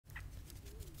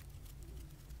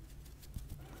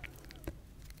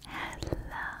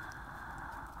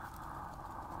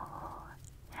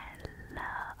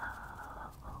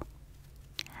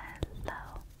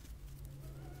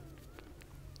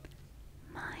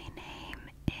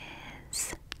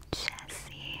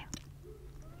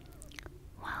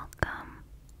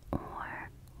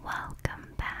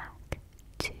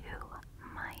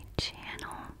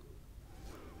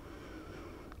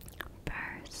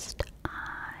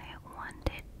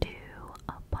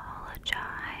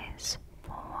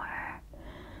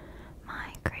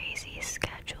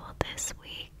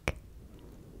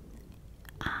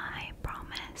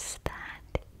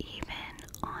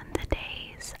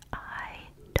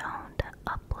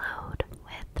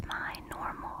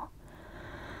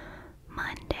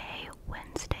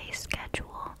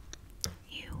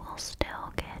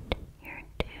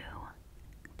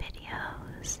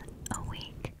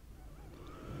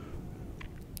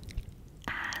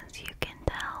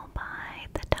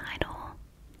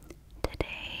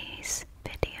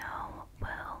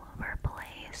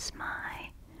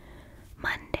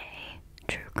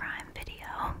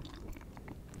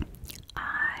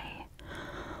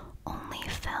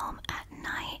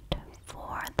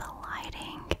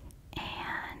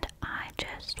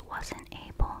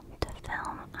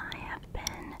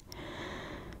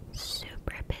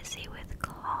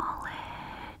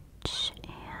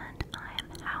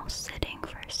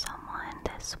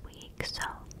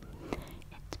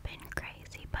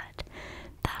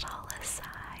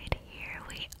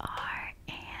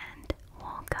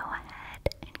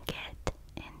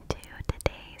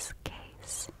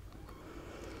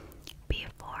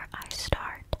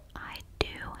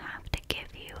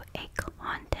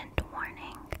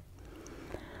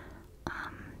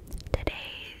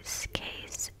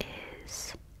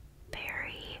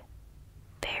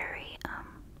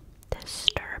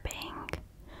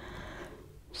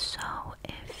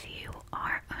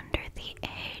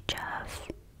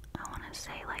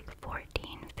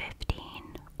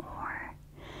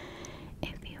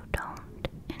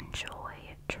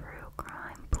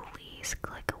please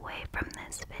click away from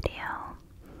this video.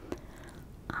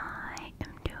 I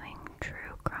am doing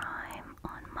true crime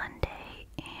on Monday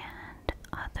and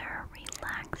other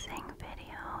relaxing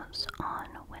videos on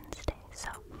Wednesday, so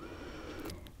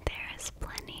there is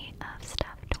plenty of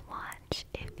stuff to watch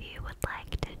if you would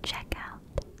like to check out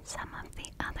some of the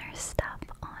other stuff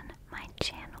on my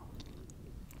channel.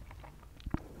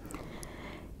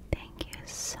 Thank you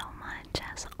so much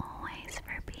as always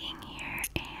for being here,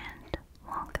 and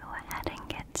we'll go ahead and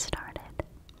get started.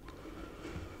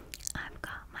 I've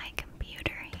got my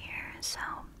computer here, so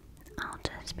I'll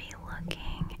just be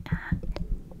looking at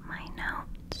my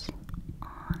notes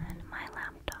on my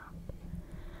laptop.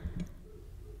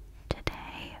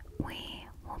 Today we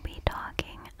will be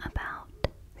talking about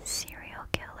serial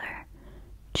killer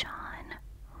John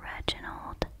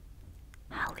Reginald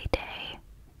Halliday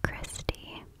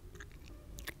Christie.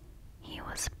 He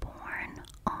was born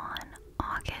on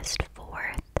August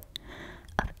 4th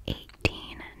of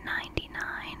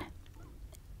 1899,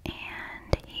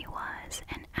 and he was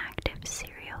an active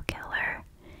serial killer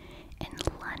in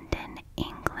London,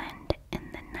 England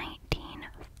in the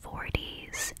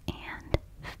 1940s and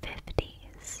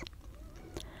 50s.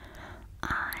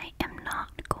 I am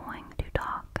not going to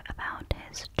talk about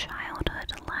his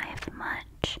childhood life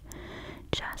much,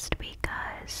 just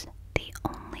because the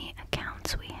only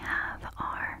accounts we have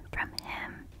are from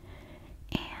him,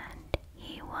 and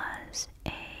he was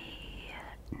a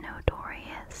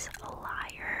notorious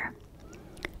liar,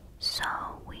 so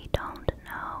we don't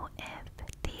know if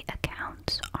the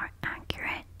accounts are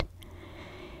accurate,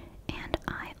 and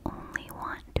I only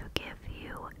want to give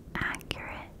you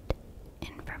accurate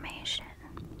information.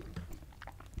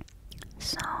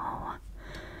 So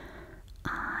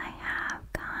I have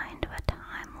kind of a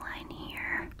timeline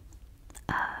here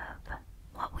of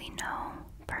what we know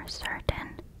for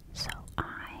certain, so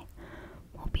I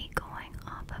will be going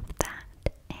off of that,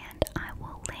 and I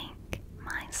will link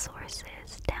my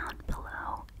sources down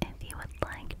below if you would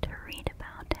like to read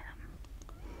about him.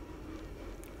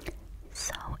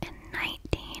 So in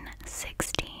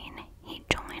 1916, he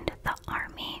joined the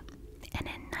army, and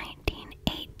in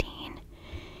 1918,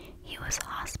 he was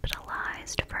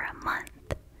hospitalized for a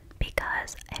month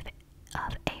because of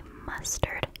a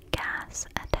mustard gas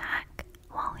attack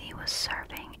while he was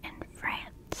serving in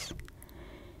France.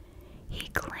 He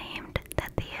claimed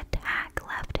that the attack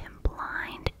left him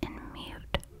blind and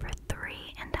mute for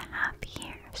 3.5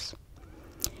 years.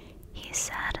 He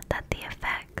said that the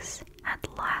effects had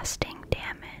lasting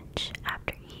damage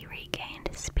after he regained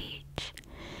speech,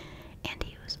 and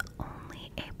he was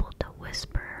only able to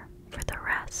whisper for the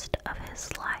rest of his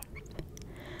life.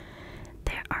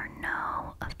 There are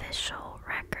no official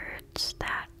records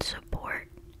that support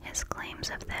his claims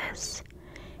of this,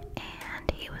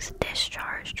 and he was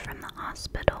discharged from the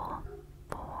hospital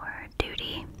for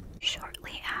duty.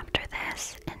 Shortly after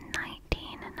this, in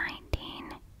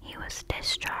 1919, he was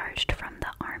discharged from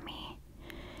the army,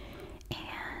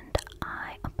 and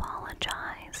I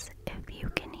apologize if you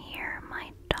can hear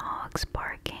my dogs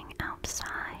barking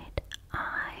outside.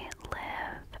 I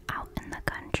live out in the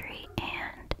country,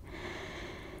 and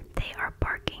they are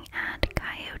barking at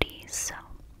coyotes, so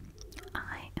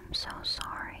I am so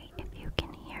sorry if you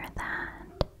can hear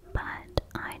that, but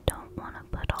I don't want to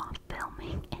put off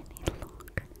filming any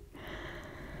longer.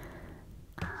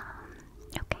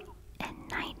 Okay, in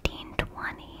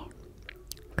 1920,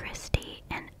 Christie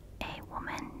and a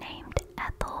woman named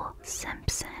Ethel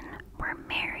Simpson were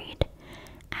married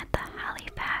at the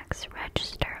Halifax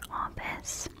Register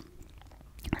office.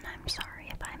 And I'm sorry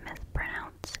if I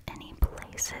mispronounce any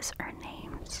places or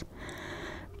names.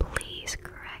 Please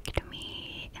correct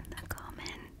me in the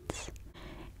comments.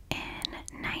 In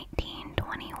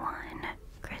 1921,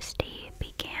 Christie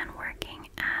began working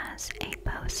as a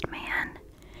postman,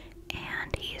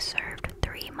 and he served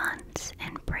 3 months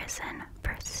in prison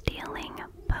for stealing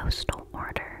postal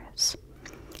orders.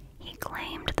 He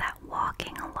claimed that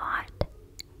walking a lot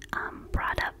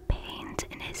brought up pains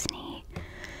in his knee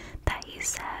that he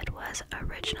said was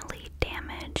originally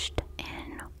damaged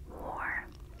in war.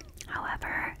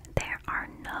 However, there are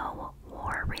no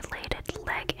war-related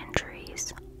leg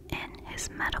injuries in his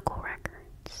medical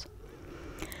records.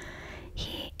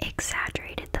 He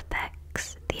exaggerated the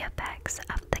effects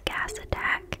of the gas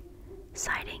attack,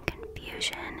 citing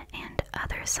confusion and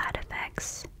other side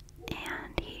effects,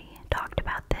 and he talked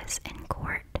about this in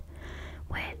court,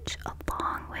 which,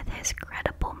 along with his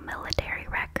credible military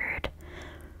record,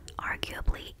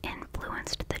 arguably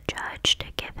influenced the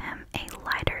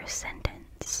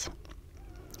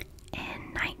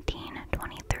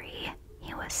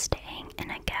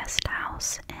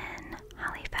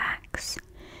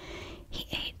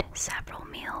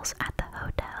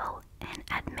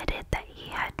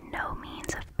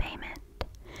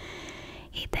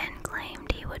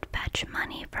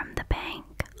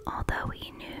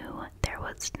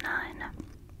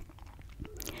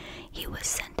was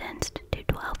sentenced to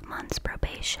 12 months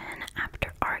probation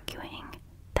after arguing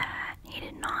that he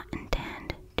did not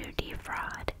intend to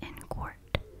defraud in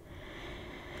court.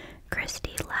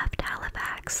 Christie left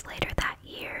Halifax later that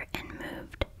year and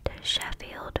moved to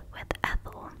Sheffield with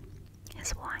Ethel,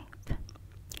 his wife.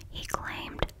 He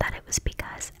claimed that it was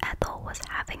because Ethel was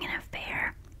having an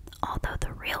affair, although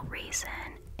the real reason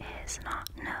is not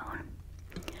known.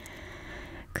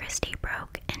 Christie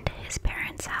broke into his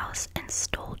parents' house and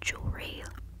stole jewelry,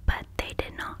 but they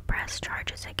did not press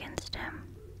charges against him.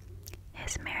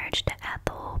 His marriage to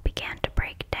Ethel began to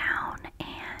break down,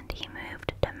 and he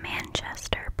moved to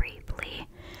Manchester briefly,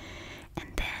 and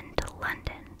then to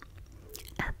London.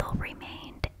 Ethel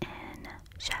remained in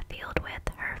Sheffield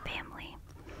with her family.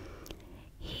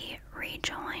 He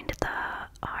rejoined the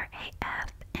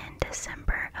RAF in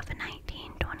December of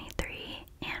 1923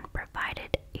 and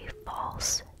provided a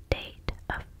false date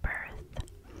of birth.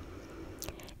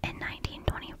 In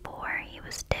 1924, he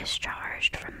was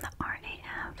discharged from the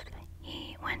RAF.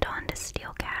 He went on to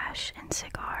steal cash and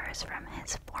cigars from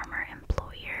his former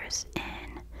employers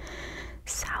in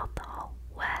Southall,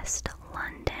 West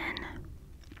London.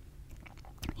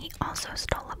 He also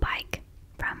stole a bike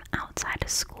from outside a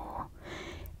school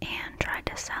and tried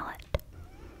to sell it.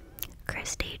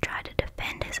 Christie tried to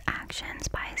defend his actions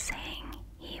by saying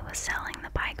he was selling the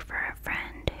bike for a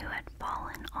friend who had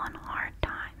fallen on hard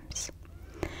times.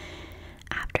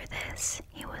 After this,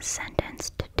 he was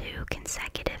sentenced to 2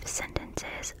 consecutive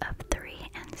sentences of 3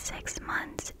 and 6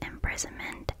 months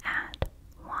imprisonment at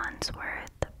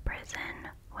Wandsworth Prison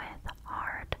with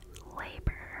hard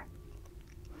labor.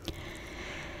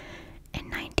 In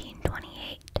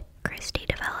 1928, Christie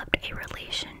developed a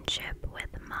relationship with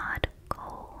Maud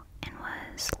Cole and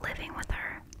was living with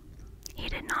her. He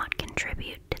did not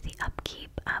contribute to the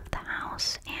upkeep of the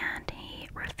house, and he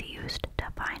refused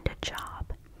to find a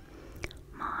job.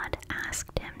 Maud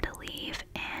asked him to leave,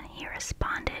 and he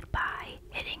responded by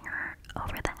hitting her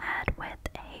over the head with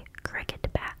a cricket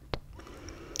bat.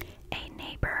 A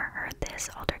neighbor heard this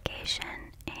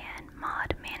altercation, and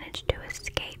Maud managed to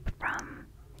escape from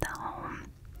the home.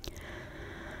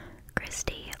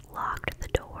 Christie locked the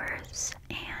doors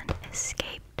and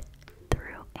escaped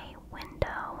through a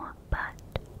window,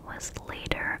 but was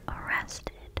later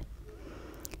arrested.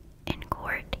 In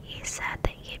court, he said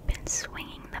that he had been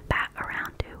swinging the bat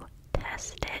around to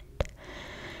test it,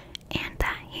 and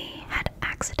that he had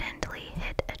accidentally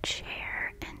hit a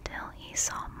chair until he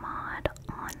saw Maud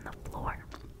on the floor.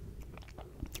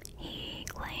 He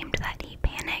claimed that he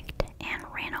panicked and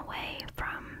ran away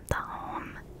from the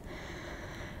home.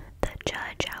 The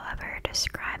judge, however,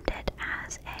 described it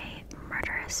as a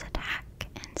murderous attack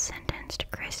and sentenced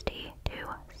Christie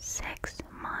to 6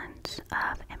 months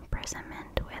of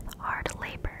imprisonment with hard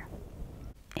labor.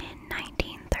 In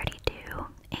 1932,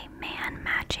 a man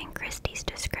matching Christie's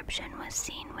description was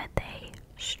seen with a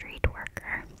street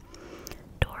worker,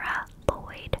 Dora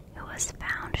Lloyd, who was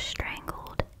found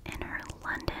strangled in her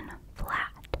London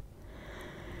flat.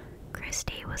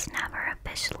 Christie was never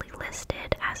officially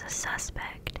listed as a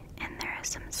suspect, and there is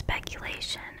some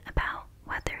speculation about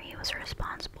whether he was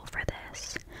responsible for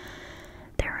this.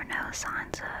 There were no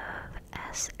signs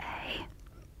of SA,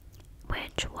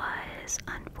 which was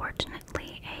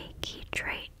unfortunately a key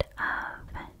trait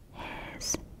of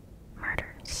his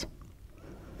murders.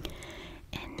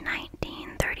 In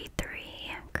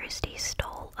 1933, Christie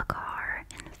stole a car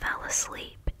and fell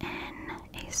asleep in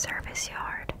a service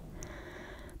yard.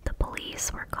 The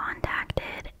police were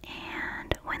contacted,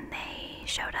 and when they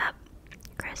showed up,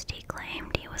 Christie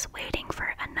claimed he was waiting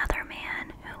for another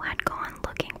man who had gone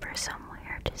looking for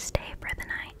somewhere to stay for the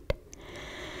night.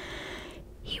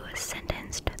 He was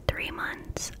sentenced to 3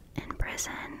 months in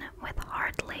prison with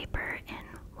hard labor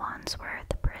in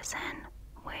Wandsworth Prison,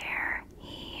 where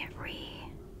he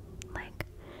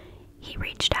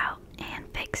reached out and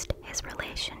fixed his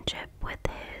relationship with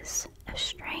his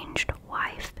estranged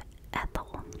wife,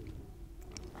 Ethel.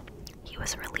 He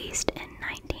was released in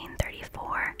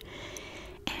 1934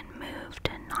 and moved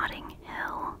to Notting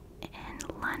Hill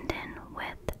in London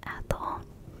with Ethel.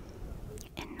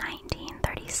 In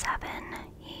 1937,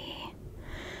 he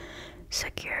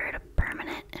secured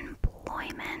permanent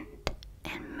employment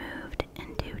and moved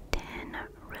into 10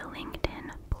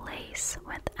 Rillington Place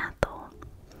with Ethel.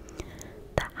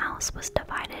 The house was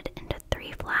divided into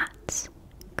 3 flats.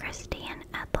 Christie and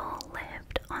Ethel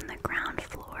lived on the ground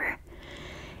floor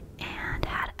and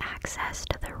had access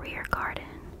to the rear garden.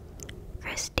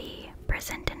 Christie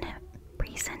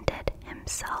presented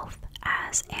himself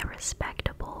as a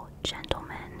respectable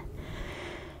gentleman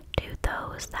to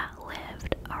those that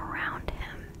lived around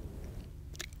him.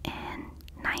 In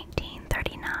 1939,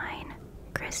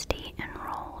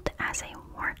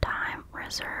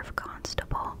 reserve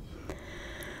constable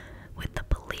with the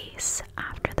police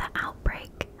after the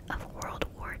outbreak of World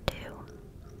War II.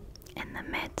 In the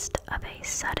midst of a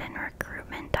sudden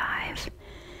recruitment dive,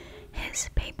 his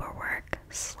paperwork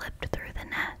slipped through the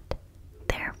net.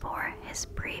 Therefore, his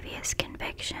previous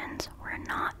convictions were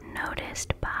not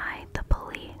noticed by the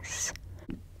police.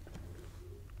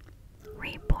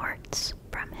 Reports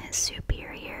from his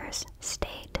superiors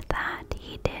state that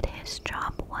he did his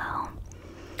job well,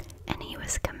 and he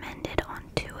was commended on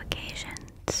 2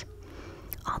 occasions.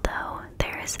 Although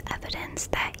there is evidence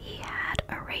that he had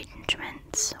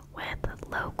arrangements with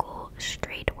local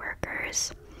street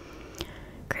workers,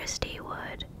 Christie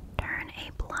would turn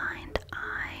a blind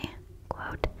eye,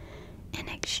 quote, in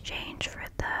exchange for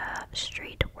the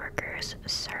street workers'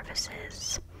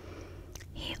 services.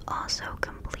 He also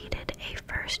completed a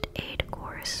first aid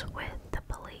course with the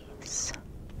police.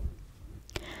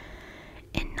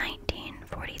 In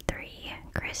 1943,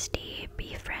 Christie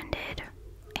befriended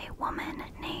a woman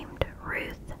named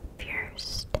Ruth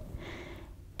Fürst,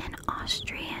 an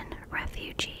Austrian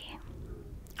refugee.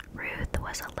 Ruth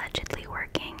was allegedly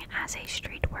working as a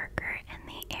street worker in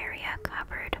the area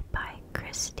covered by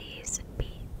Christie's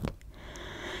beat.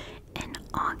 In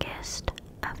August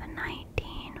of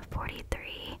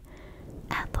 1943,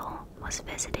 Ethel was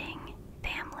visiting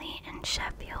family in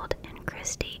Sheffield, and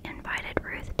Christie invited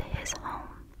Ruth to his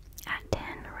home at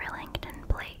 10 Rillington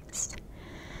Place.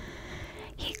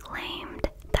 He claimed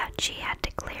that she had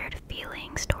declared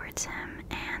feelings towards him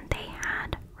and they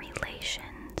had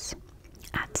relations.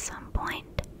 At some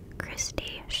point,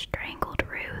 Christie strangled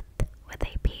Ruth with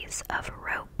a piece of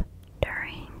rope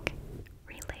during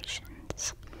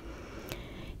relations.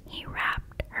 He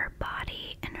wrapped her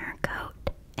body in her coat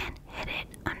and hid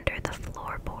it under the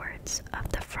floorboards of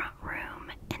the front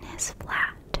room in his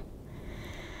flat.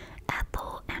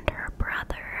 Ethel and her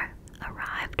brother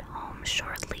arrived home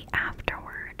shortly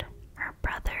afterward. Her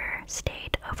brother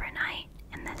stayed overnight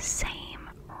in the same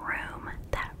room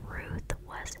that Ruth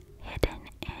was hidden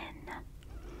in.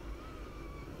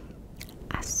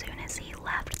 As soon as he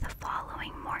left the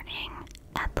following morning,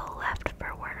 Ethel left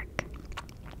for work,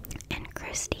 and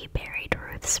Christie buried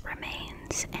Ruth's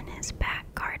remains in his back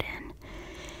garden,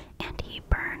 and he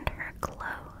burned her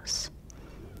clothes.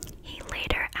 He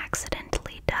later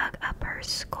accidentally dug up her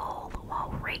skull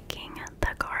while raking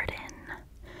the garden.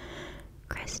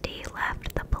 Christie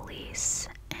left the police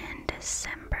in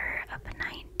December of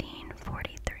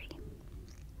 1943.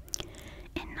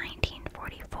 In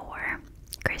 1944,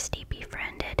 Christie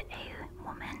befriended a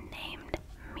woman named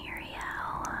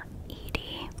Muriel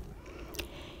Edie.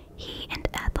 He and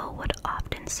Ethel would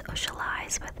often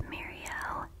socialize with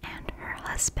Muriel and her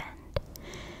husband.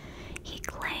 He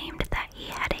claimed that he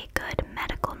had a good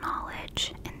medical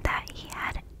knowledge and that he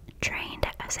had trained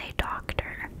as a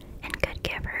doctor and could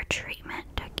give her treatment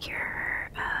to cure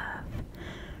her of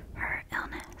her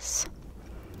illness.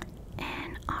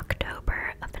 In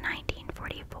October of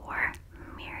 1944,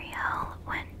 Muriel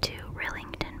went to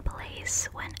Rillington Place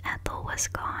when Ethel was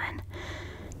gone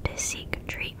to seek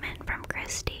treatment from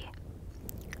Christie.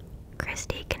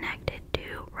 Christie connected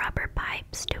 2 rubber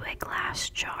pipes to a glass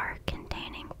jar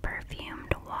containing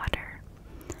perfumed water.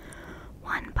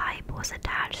 One pipe was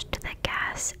attached to the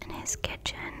gas in his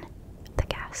kitchen, the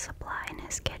gas supply in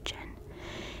his kitchen,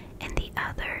 and the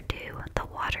other to the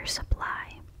water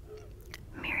supply.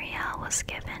 Muriel was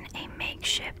given a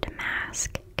makeshift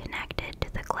mask connected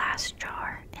to the glass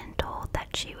jar and told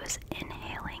that she was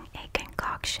inhaling a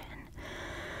concoction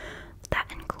that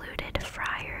included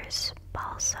Friar's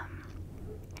balsam.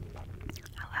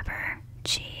 However,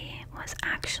 she was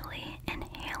actually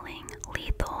inhaling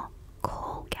lethal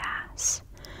coal gas,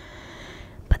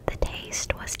 but the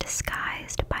taste was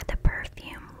disguised by the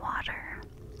perfume water.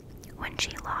 When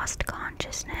she lost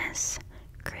consciousness,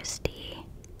 Christie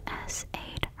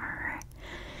S.A.'d her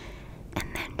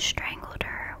and then strangled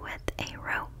her with a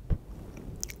rope.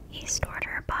 He stored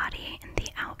her body in the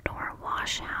outdoor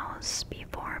wash house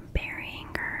before burying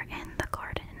her in the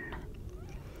garden.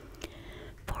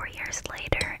 4 years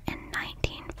later, in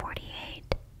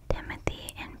 1948,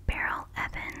 Timothy and Beryl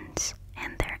Evans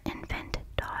and their infant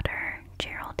daughter,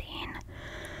 Geraldine,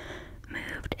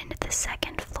 moved into the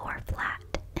second-floor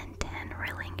flat in 10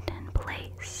 Rillington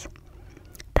Place.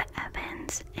 The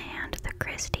Evans and the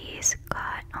Christies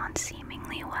got on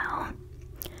seemingly well.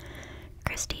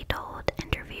 Christie told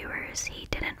interviewers he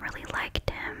didn't really like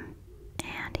Tim,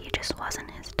 and he just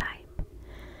wasn't his type.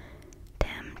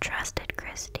 Tim trusted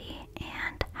Christie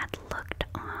and had looked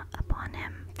upon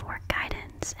him for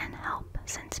guidance and help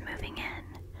since moving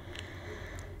in.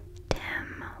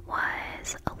 Tim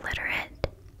was illiterate.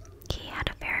 He had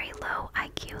a very low IQ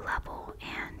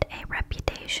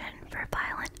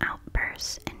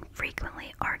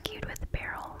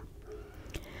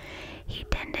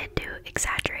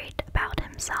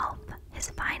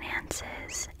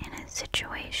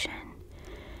situation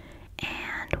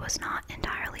and was not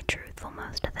entirely truthful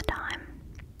most of the time.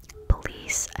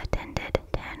 Police attended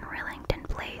 10 Rillington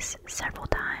Place several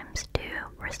times to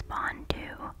respond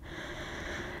to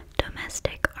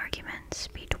domestic arguments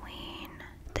between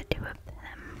the two of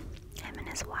them, him and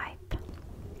his wife.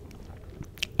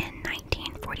 In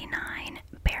 1949,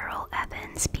 Beryl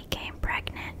Evans became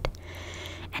pregnant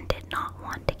and did not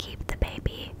want to keep the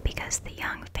baby because the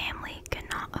young family could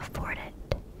not afford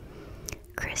it.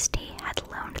 Christie had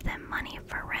loaned them money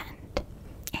for rent,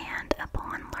 and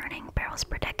upon learning Beryl's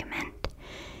predicament,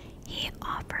 he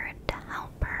offered to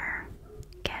help her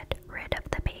get rid of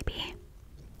the baby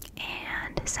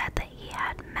and said that he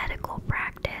had medical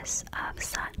practice of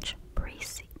such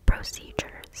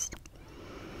procedures.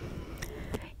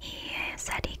 He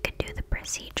said he could do the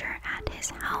procedure at his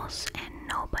house and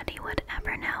nobody would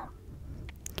ever know.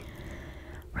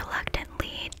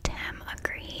 Reluctantly, Tim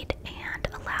agreed and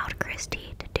allowed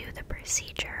Christie to do the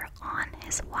procedure on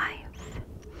his wife.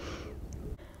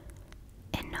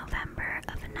 In November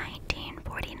of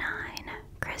 1949,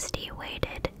 Christie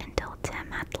waited until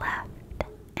Tim had left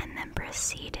and then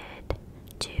proceeded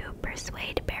to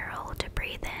persuade Beryl to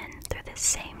breathe in through the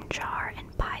same jar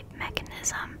and pipe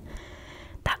mechanism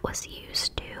that was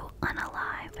used to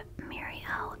unalive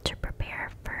Muriel to prepare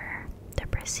for the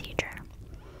procedure.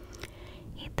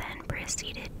 He then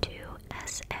proceeded to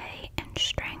SA and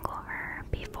strangle her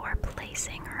before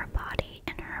placing her body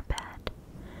in her bed.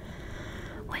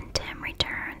 When Tim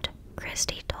returned,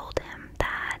 Christie told him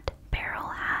that Beryl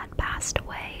had passed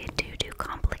away due to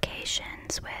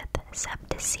complications with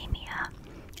septicemia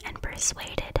and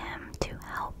persuaded him to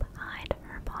help hide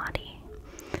her body.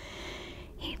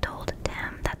 He told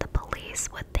Tim that the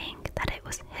police would think that it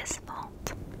was his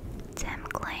fault. Tim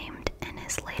claimed in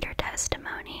his later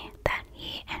testimony that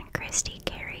he and Christie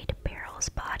carried Beryl's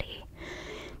body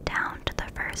down to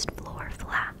the first floor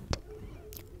flat.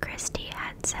 Christie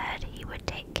had said he would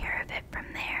take care of it from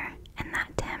there and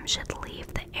that Tim should leave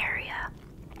the area.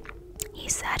 He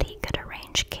said he could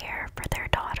arrange care for their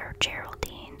daughter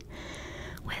Geraldine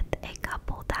with a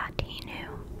couple that he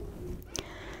knew.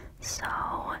 So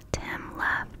Tim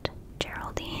left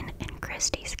Geraldine in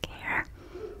Christie's care,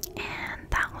 and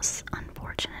that was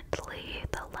unfortunately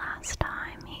the last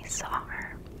time he saw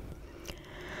her.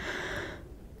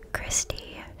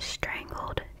 Christie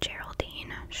strangled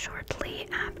Geraldine shortly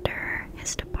after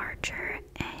his departure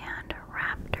and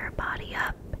wrapped her body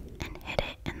up and hid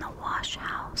it in the wash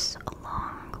house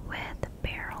along with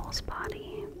Beryl's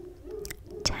body.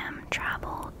 Tim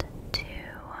traveled to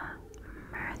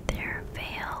Merthyr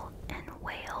Vale in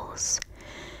Wales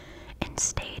and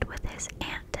stayed with his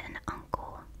aunt and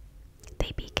uncle.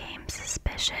 They became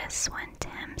suspicious when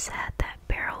Tim said that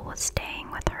Beryl was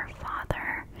staying with her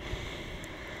father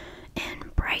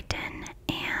in Brighton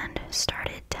and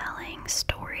started telling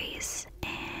stories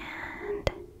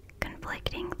and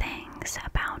conflicting things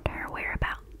about her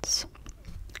whereabouts.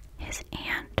 His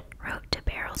aunt wrote to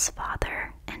Beryl's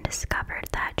father and discovered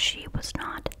that she was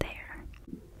not there.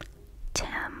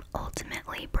 Tim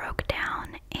ultimately broke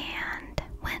down and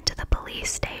went to the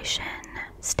police station,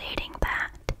 stating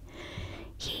that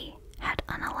he had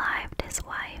unalived his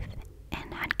wife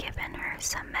and had given her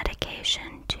some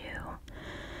medication to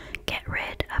get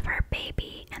rid of her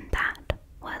baby, and that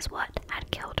was what had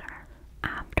killed her.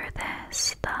 After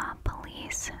this, the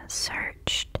police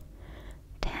searched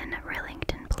 10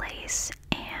 Rillington Place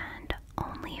and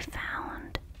only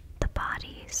found the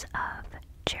bodies of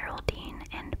Geraldine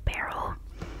and Beryl,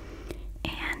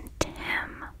 and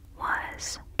Tim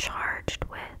was charged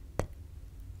with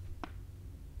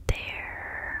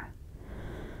their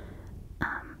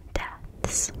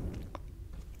deaths.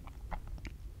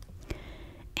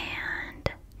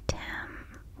 And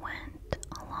Tim went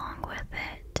along with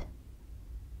it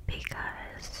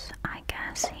because I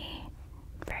guess he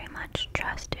very much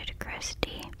trusted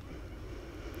Christie.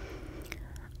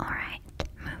 Alright,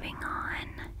 moving on.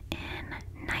 In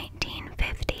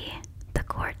 1950, the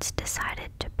courts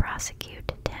decided to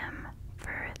prosecute Tim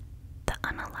for the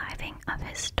unaliving of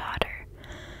his daughter,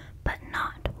 but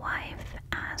not wife,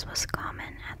 as was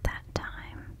common at that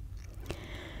time.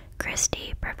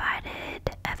 Christie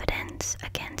provided evidence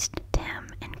against Tim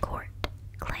in court,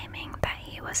 claiming that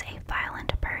he was a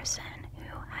violent person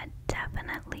who had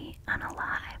definitely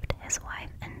unalived his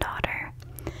wife and daughter.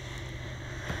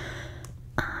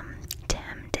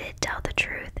 Tim did tell the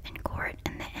truth in court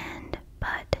in the end,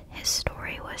 but his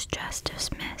story was just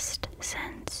dismissed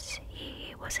since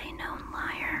he was a known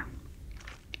liar.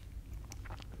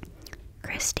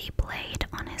 Christie played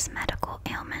on his medical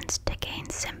ailments to gain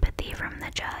sympathy from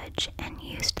the judge and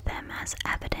used them as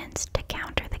evidence to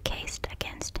counter the case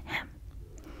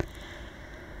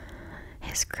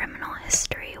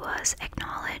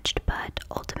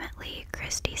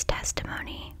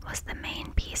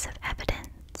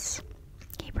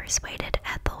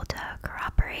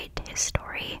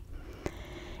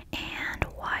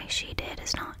she did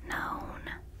is not known.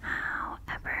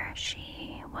 However,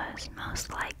 she was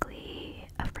most likely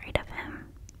afraid of him,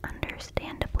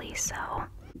 understandably so.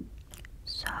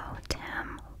 So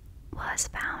Tim was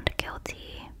found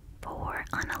guilty for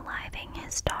unaliving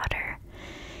his daughter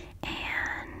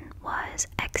and was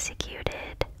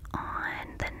executed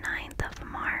on the 9th of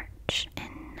March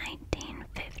in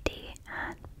 1950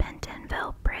 at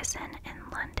Pentonville Prison in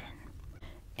London.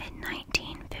 In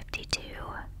 1952,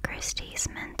 Christie's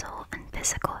mental and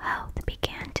physical health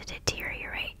began to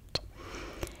deteriorate,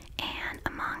 and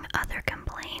among other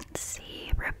complaints,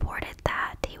 he reported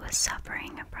that he was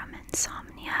suffering from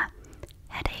insomnia,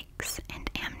 headaches, and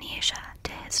amnesia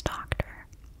to his doctor.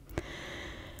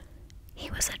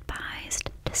 He was advised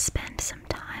to spend some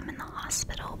time in the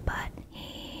hospital, but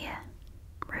he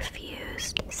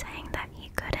refused, saying that he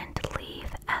couldn't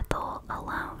leave Ethel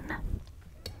alone.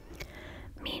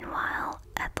 Meanwhile,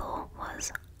 Ethel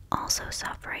was also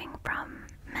suffering from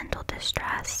mental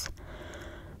distress,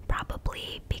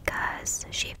 probably because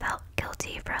she felt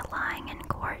guilty for lying in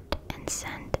court and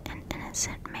sent an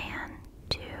innocent man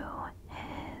to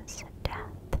his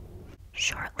death.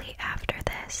 Shortly after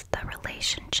this, the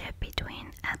relationship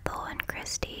between Ethel and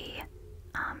Christie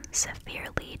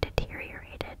severely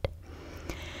deteriorated.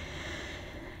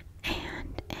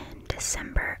 And in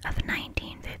December of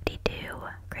 1952,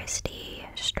 Christie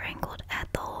strangled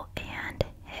Ethel and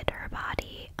hid her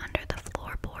body under the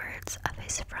floorboards of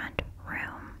his front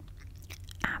room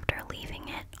after leaving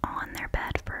it on their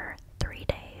bed for 3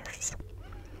 days.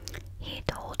 He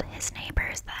told his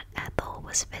neighbors that Ethel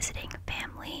was visiting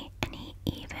family, and he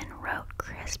even wrote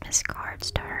Christmas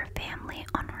cards to her family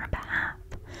on her behalf,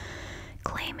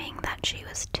 claiming that she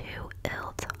was too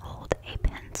ill to hold a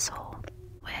pencil.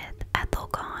 With Ethel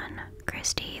gone,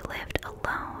 Christie lived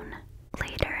alone.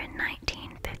 Later in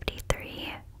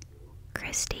 1953,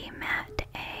 Christie met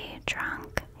a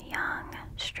drunk young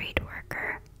street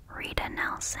worker, Rita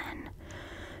Nelson,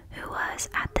 who was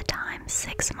at the time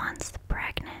 6 months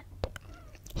pregnant.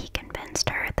 He convinced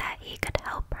her that he could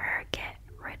help her get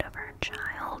rid of her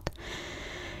child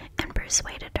and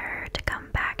persuaded her to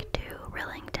come back to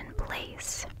Rillington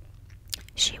Place.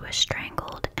 She was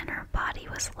strangled and her body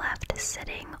was left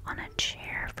sitting on a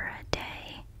chair for a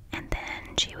day, and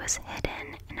then she was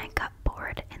hidden in a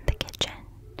cupboard in the kitchen.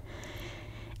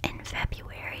 In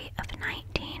February of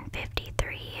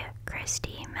 1953,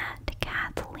 Christie met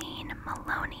Kathleen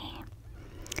Maloney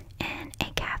in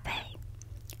a cafe.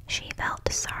 She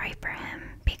felt sorry for him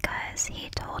because he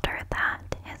told her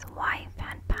that his wife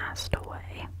had passed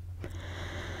away.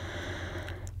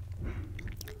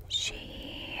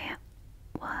 She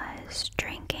was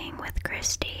drinking with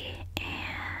Christie,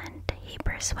 and he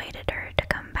persuaded her to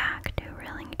come back to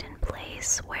Rillington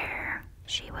Place, where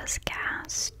she was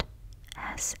gassed,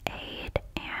 essayed,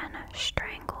 and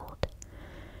strangled.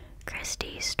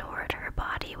 Christie stored her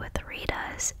body with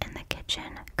Rita's in the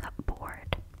kitchen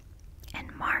cupboard. In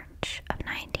March of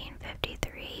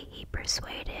 1953, he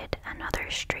persuaded another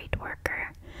street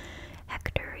worker,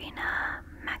 Hectorina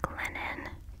McLennan,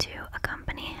 to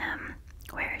accompany him,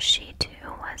 where she too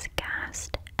was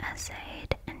gassed,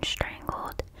 essayed, and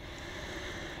strangled,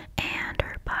 and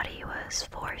her body was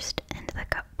forced into the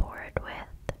cupboard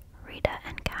with Rita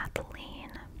and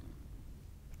Kathleen.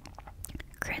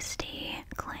 Christie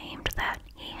claimed that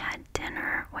he had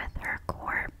dinner with her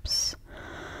corpse,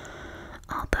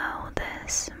 although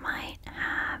this might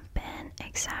have been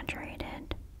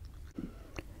exaggerated.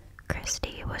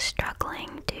 Christie was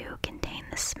struggling to contain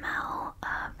the smell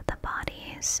of the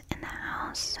bodies in the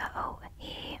house, so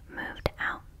he moved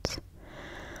out.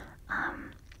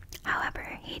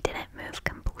 However, he didn't move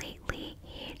completely,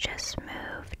 he just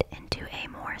moved into a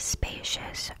more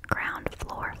spacious ground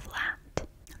floor flat.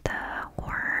 The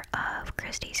horror of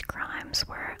Christie's crimes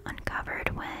were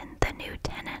uncovered when the new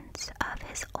tenants of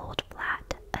his old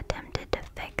flat attempted to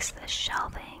fix the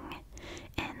shelving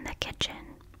in the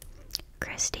kitchen.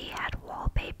 Christie had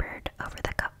wallpapered over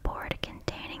the cupboard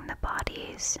containing the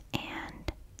bodies,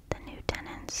 and the new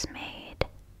tenants made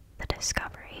the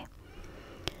discovery.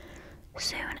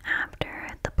 Soon after,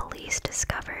 the police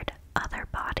discovered other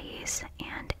bodies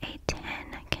and a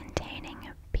tin containing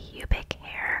pubic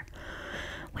hair,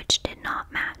 which did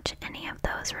not match any of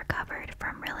those recovered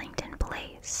from Rillington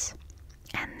Place.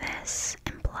 And this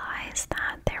implies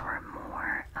that there were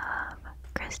more of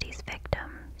Christie's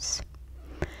victims.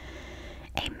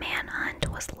 A manhunt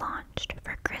was launched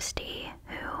for Christie,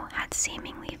 who had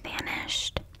seemingly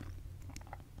vanished.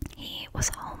 He was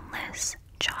homeless,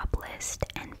 jobless,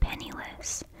 and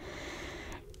penniless,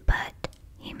 but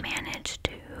he managed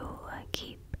to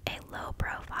keep a low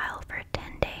profile for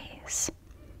 10 days.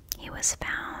 He was was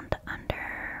found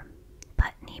under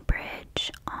Putney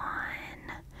Bridge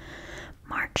on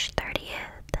March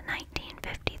 30th,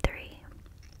 1953.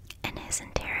 In his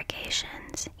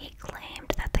interrogations, he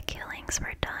claimed that the killings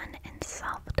were done in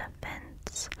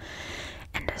self-defense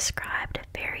and described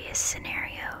various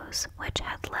scenarios which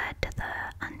had led to the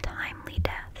untimely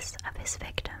deaths of his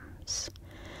victims.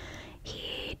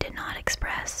 He did not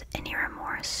express any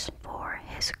remorse for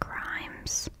his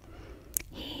crimes.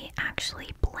 He actually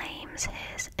blames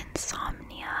his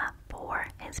insomnia for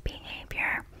his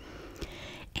behavior,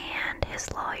 and his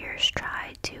lawyers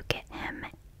tried to get him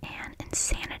an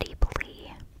insanity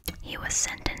plea. He was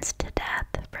sentenced to death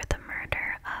for the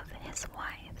murder of his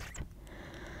wife.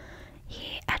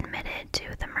 He admitted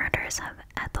to the murders of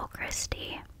Ethel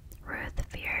Christie, Ruth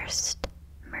Fierst,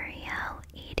 Muriel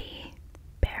Eady,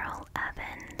 Beryl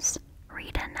Evans,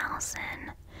 Rita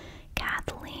Nelson,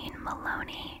 Kathleen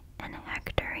Maloney, and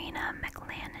Hectorina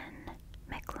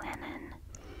McLennan.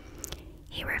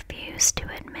 He refused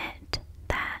to admit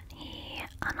that he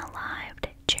unalived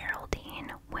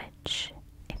Geraldine, which,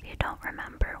 if you don't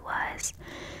remember, was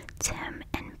Tim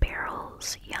and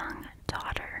Beryl's young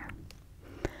daughter.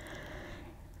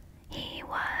 He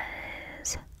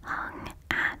was hung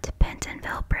at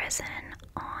Pentonville Prison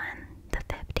on the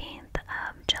 15th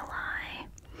of July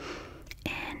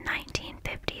in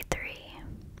 1953.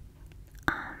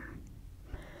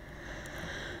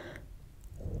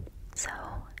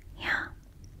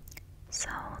 So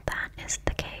that is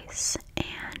the case.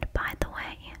 And by the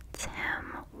way,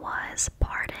 Tim was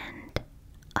pardoned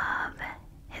of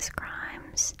his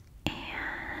crimes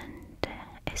and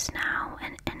is now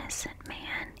an innocent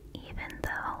man, even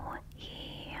though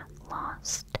he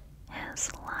lost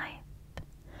his life.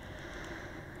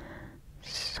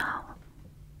 So,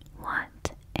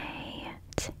 what a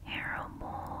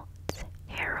terrible,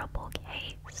 terrible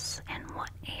case, and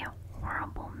what a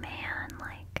horrible man.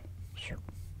 Like, shoot.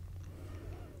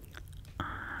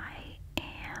 I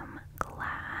am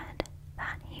glad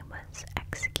that he was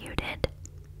executed.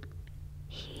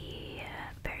 He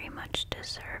very much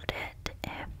deserved it,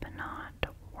 if not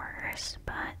worse,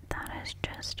 but that is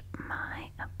just my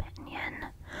opinion.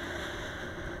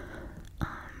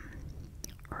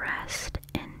 Rest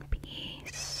in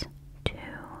peace to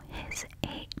his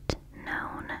 8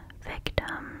 known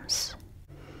victims.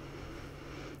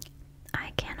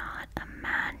 I cannot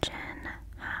imagine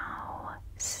how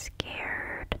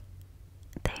scared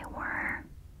they were.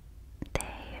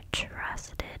 They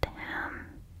trusted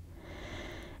him,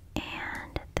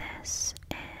 and this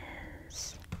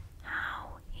is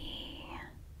how he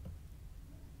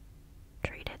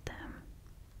treated them.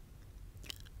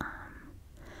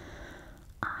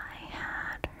 I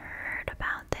had heard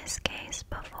about this case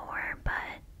before,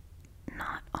 but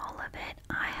not all of it.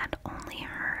 I had only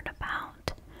heard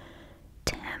about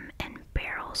Tim and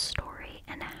Beryl's story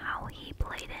and how he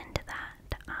played into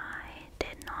that. I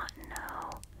did not know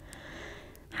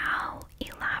how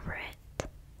elaborate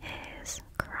his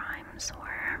crimes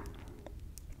were.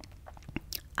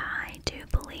 I do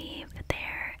believe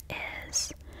there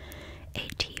is a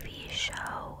TV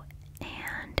show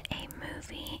and a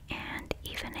movie and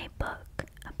even a book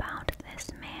about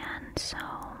this man, so